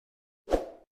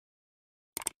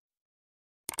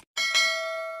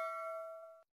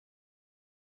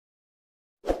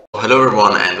Hello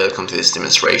everyone and welcome to this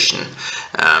demonstration.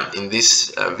 In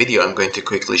this video I'm going to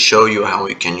quickly show you how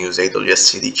you can use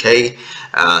AWS CDK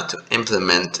to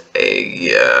implement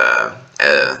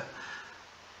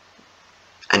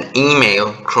an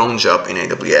email cron job in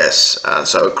AWS.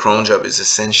 So a cron job is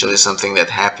essentially something that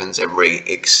happens every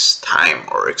X time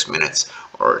or X minutes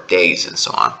or days and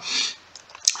so on.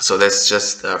 So let's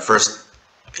just first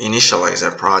initialize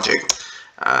our project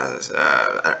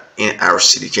in our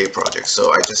CDK project.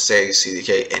 So I just say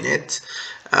CDK init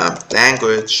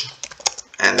language,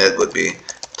 and that would be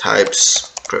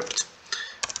TypeScript.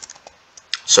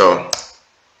 So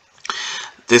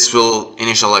this will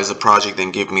initialize the project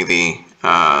and give me the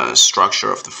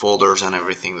structure of the folders and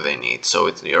everything that I need.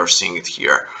 So you're seeing it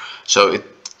here. So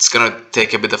it's gonna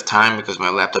take a bit of time because my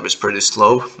laptop is pretty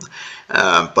slow,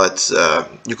 but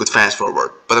you could fast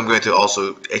forward. But I'm going to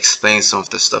also explain some of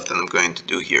the stuff that I'm going to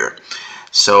do here.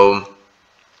 So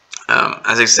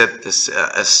as I said, this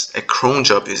as a cron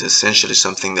job is essentially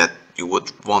something that you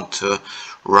would want to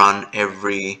run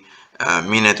every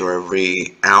minute or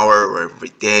every hour or every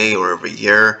day or every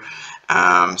year.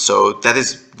 So that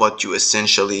is what you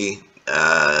essentially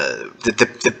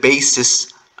the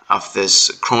basis of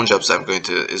this cron jobs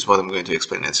is what I'm going to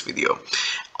explain in this video.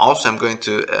 Also, I'm going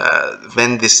to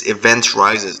when this event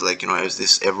rises, like is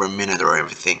this every minute or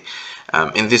everything.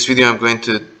 In this video, I'm going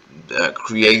to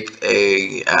create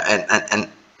an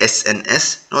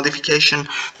SNS notification,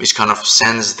 which kind of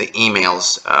sends the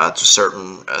emails to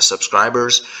certain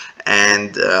subscribers,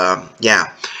 and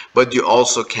yeah. But you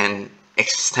also can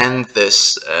extend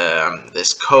this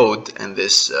this code and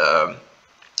this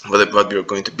what we're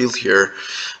going to build here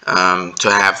to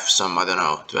have some, I don't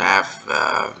know, to have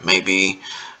maybe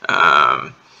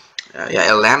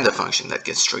yeah, a lambda function that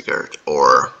gets triggered,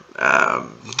 or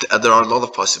there are a lot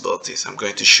of possibilities. I'm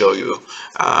going to show you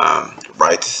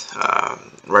right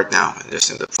now,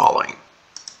 just in the following.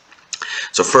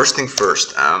 So first thing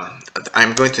first,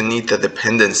 I'm going to need the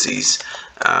dependencies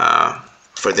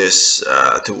for this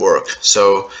to work.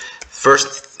 So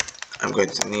first, I'm going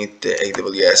to need the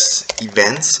AWS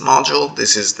events module.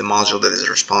 This is the module that is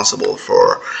responsible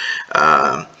for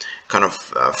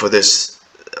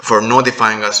for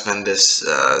notifying us when this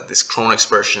this cron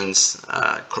expression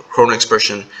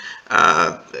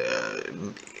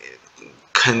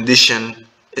condition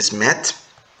is met.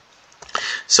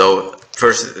 So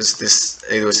first is this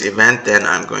AWS event, then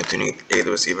I'm going to need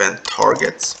AWS event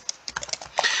targets.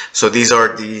 So these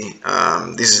are the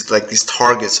these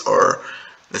targets are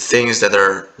the things that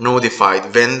are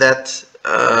notified when that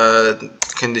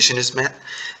condition is met.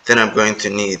 Then I'm going to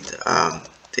need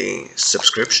the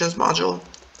subscriptions module,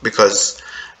 because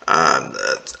I'm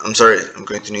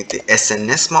going to need the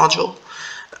SNS module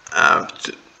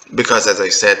because, as I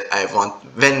said, I want,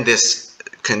 when this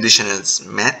condition is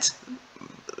met,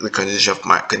 the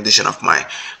condition of my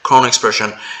cron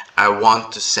expression, I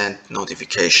want to send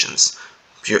notifications.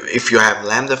 If you have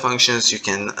lambda functions, you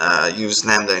can use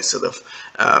lambda instead of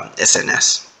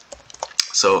SNS.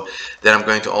 So then I'm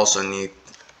going to also need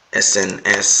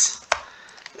SNS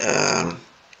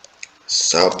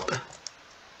subscriptions.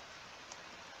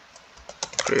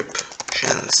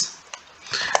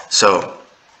 So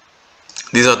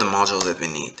these are the modules that we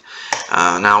need.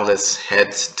 Now let's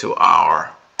head to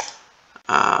our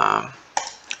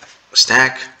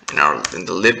stack in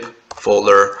the lib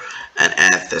folder and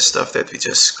add the stuff that we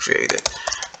just created.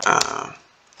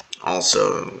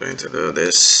 Also, I'm going to do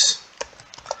this.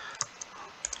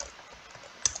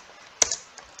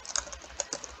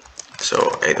 So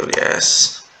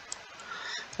AWS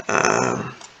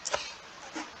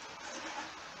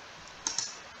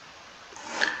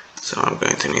so I'm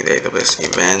going to need AWS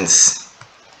events.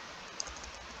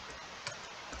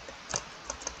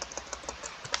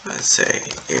 Let's say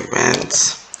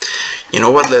events. You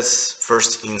know what? Let's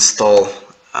first install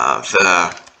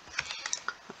the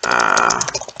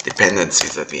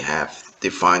dependencies that we have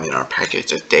defined in our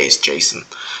package at days.json.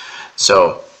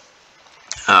 So,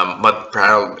 but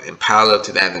in parallel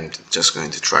to that, I'm just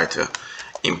going to try to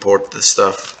import the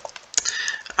stuff.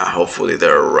 Hopefully,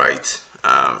 they're right.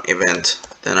 Event.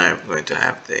 Then I'm going to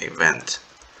have the event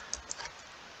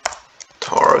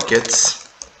targets.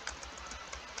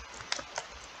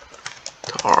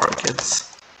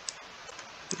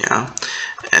 Yeah,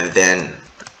 and then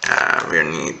we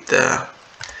need the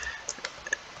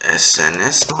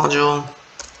SNS module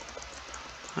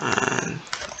and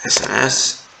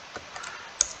SNS,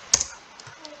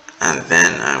 and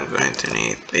then I'm going to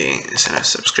need the SNS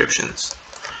subscriptions.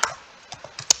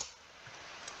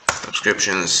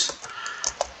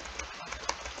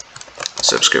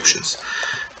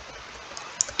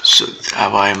 So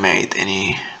have I made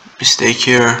any mistake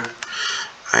here?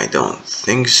 I don't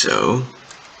think so.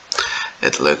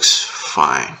 It looks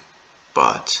fine,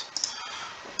 but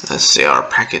let's see our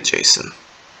package JSON.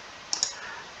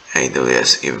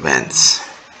 AWS events.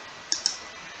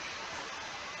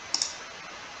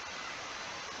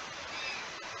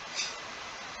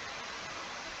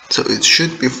 So it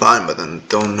should be fine, but I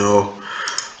don't know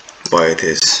why it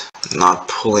is not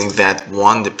pulling that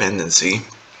one dependency.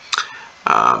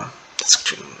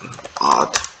 It's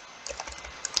odd.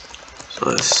 So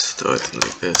let's do it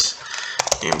like this.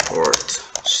 Import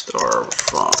star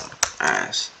from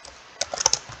as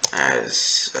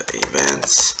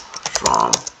events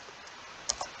from.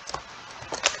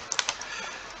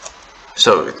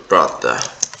 So it brought the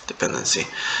dependency.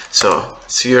 So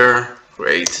it's here,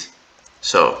 great.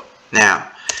 So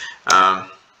now,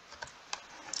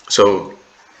 so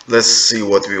let's see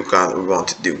what we want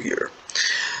to do here.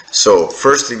 So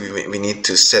firstly, we need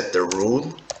to set the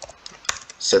rule.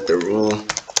 Set the rule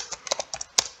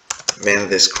when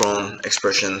this cron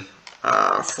expression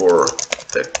for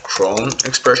the cron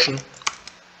expression.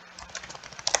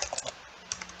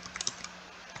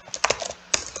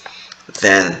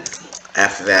 Then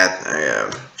after that,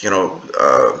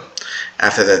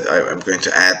 after that, I'm going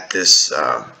to add this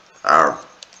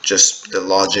just the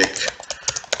logic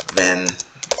when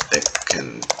the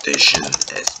condition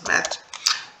is met.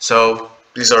 So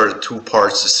these are the two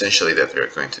parts essentially that we're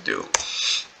going to do.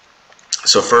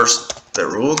 So first, the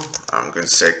rule. I'm going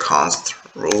to say const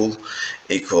rule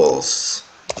equals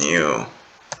new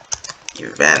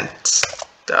event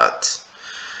dot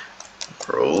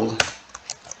rule,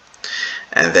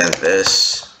 and then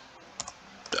this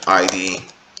the ID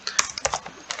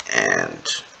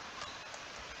and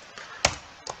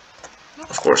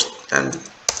of course then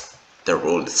the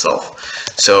rule itself.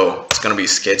 So it's going to be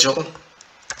schedule,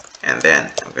 and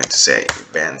then I'm going to say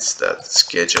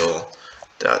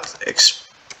events.schedule.exp,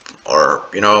 or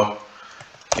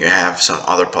you have some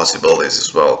other possibilities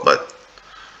as well, but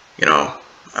you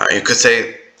could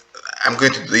say I'm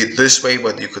going to do it this way,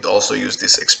 but you could also use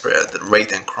this the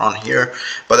rate and cron here,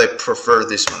 but I prefer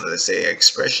this one. Let's say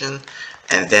expression,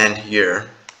 and then here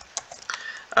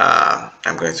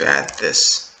I'm going to add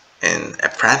this in a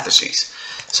parentheses.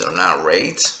 So now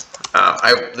rate,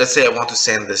 let's say I want to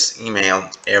send this email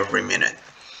every minute.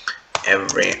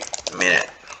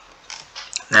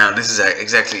 Now this is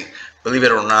exactly, believe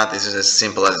it or not, this is as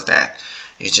simple as that.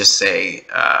 You just say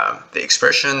the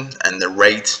expression and the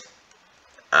rate,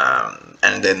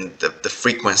 and then the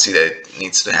frequency that it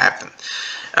needs to happen.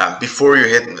 Before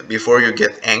you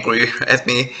get angry at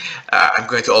me, I'm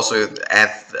going to also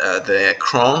add the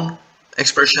cron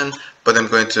expression, but I'm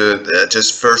going to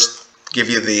just first give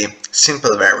you the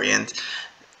simple variant.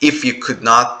 If you could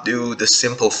not do the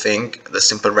simple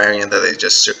variant that I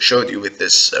just showed you with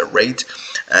this rate,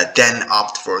 then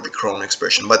opt for the cron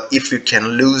expression. But if you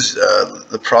can lose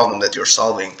the problem that you're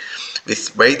solving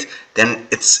with rate, then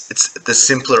it's the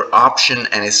simpler option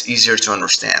and it's easier to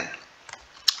understand.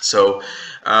 So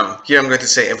here I'm going to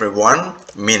say every 1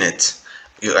 minute.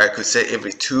 I could say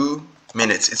every 2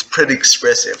 minutes. It's pretty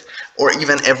expressive. Or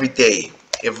even every day,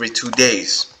 every 2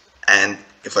 days. And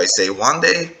if I say 1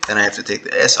 day, then I have to take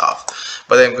the S off.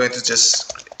 But I'm going to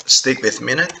just stick with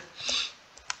minute.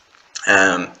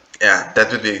 Yeah, that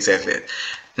would be exactly it.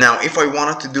 Now, if I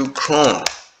wanted to do cron,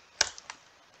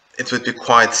 it would be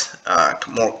quite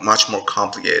much more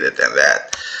complicated than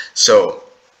that. So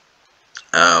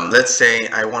let's say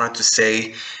I wanted to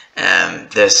say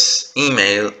this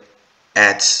email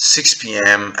at 6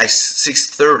 p.m.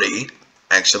 6:30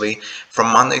 actually, from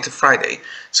Monday to Friday.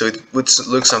 So it would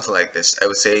look something like this. I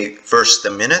would say first the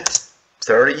minute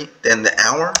 30, then the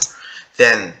hour,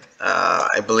 then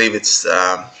I believe it's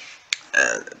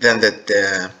then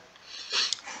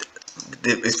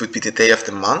it would be the day of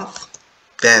the month,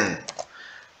 then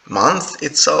month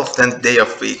itself, then day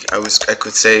of week. I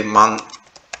could say month.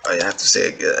 I have to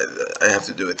say I have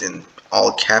to do it in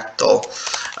all capital,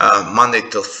 Monday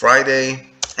till Friday,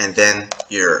 and then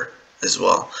year as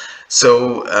well.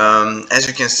 So as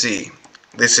you can see,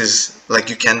 this is like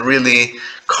you can really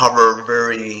cover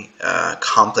very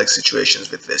complex situations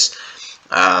with this,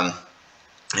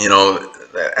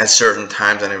 at certain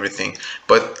times and everything.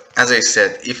 But as I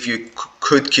said, if you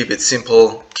could keep it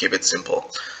simple, keep it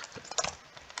simple.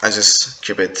 I just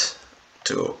keep it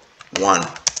to 1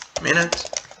 minute,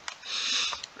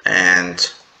 and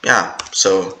yeah,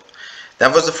 so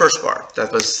that was the first part.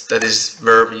 That is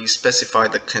where we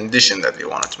specified the condition that we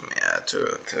wanted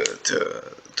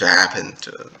to happen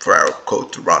for our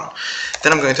code to run.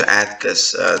 Then I'm going to add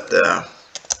this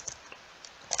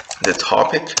the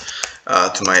topic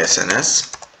to my SNS,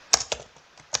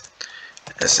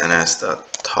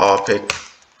 SNS.topic,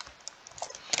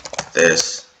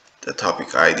 this the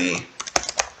topic ID,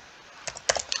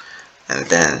 and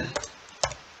then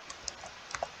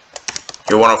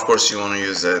you want to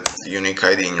use a unique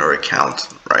ID in your account,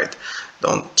 right?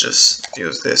 Don't just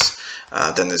use this.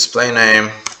 Then display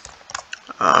name,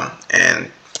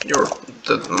 and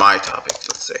my topic,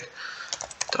 let's say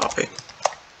topic.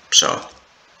 So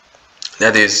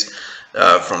that is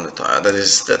that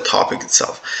is the topic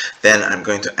itself. Then I'm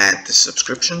going to add the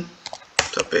subscription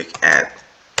topic, add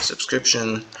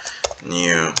subscription,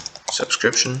 new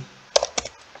subscription.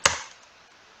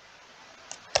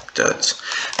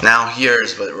 Now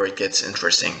here's where it gets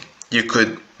interesting. You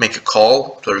could make a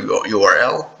call to your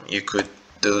URL. You could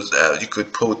do you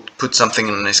could put something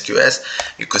in an SQS.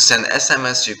 You could send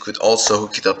SMS. You could also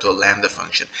hook it up to a lambda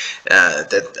function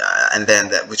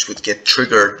which would get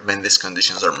triggered when these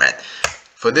conditions are met.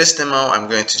 For this demo, I'm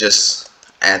going to just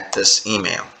add this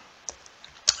email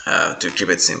to keep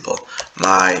it simple.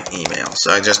 My email.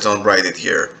 So I just don't write it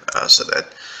here so that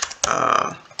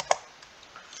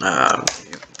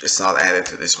it's not added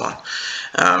to this one.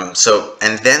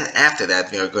 And then after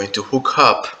that, we are going to hook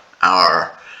up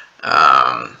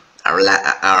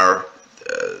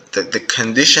the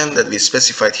condition that we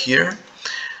specified here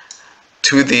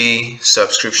to the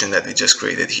subscription that we just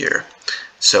created here.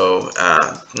 So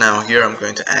now here I'm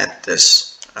going to add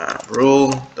this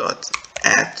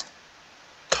rule.add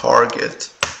target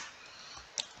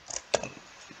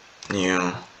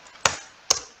new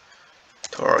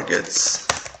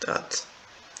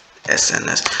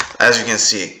targets.SNS. As you can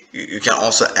see, you can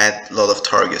also add a lot of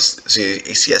targets. See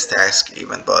ACS task,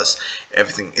 event bus,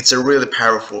 everything. It's a really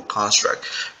powerful construct.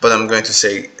 But I'm going to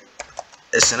say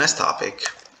SNS topic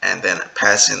and then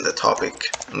pass in the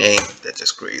topic name that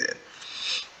just created.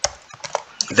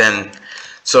 Then,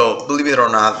 so believe it or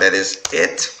not, that is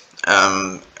it.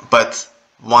 But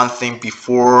one thing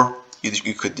before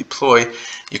you could deploy,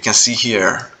 you can see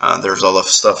here there's a lot of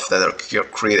stuff that are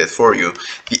created for you.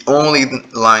 The only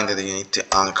line that you need to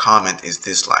uncomment is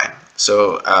this line.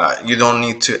 So you don't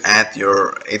need to add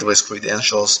your AWS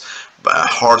credentials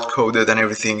hard-coded and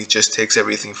everything. It just takes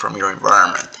everything from your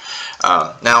environment.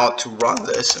 Now to run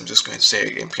this, I'm just going to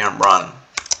say npm run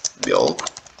build,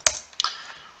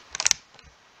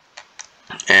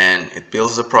 and it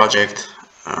builds the project.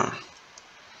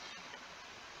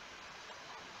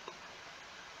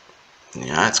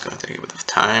 Yeah, it's going to take a bit of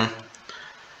time,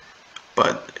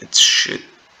 but it should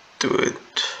do it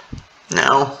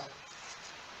now.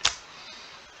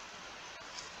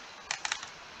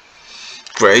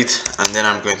 Great. And then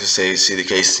I'm going to say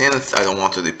CDK synth. I don't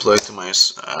want to deploy to my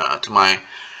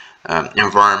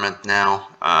environment now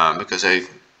because I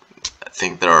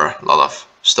think there are a lot of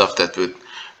stuff that would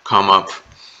come up.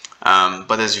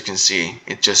 But as you can see,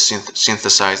 it just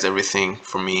synthesized everything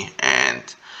for me,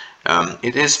 and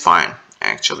it is fine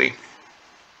actually.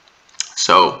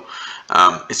 So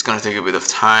it's gonna take a bit of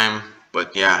time,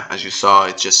 but yeah, as you saw,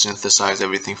 it just synthesized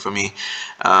everything for me.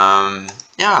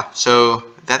 Yeah, so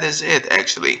that is it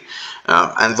actually.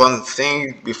 And one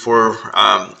thing before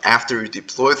after you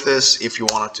deploy this, if you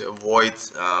wanted to avoid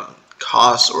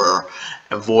costs or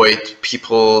avoid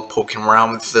people poking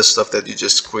around with the stuff that you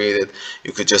just created,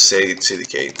 you could just say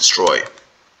CDK destroy.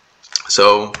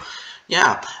 So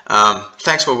yeah,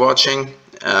 thanks for watching.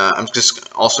 I'm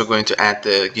just also going to add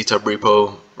the GitHub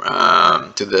repo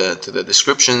to the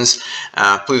descriptions.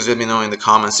 Please let me know in the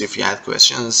comments if you had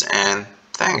questions, and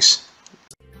thanks.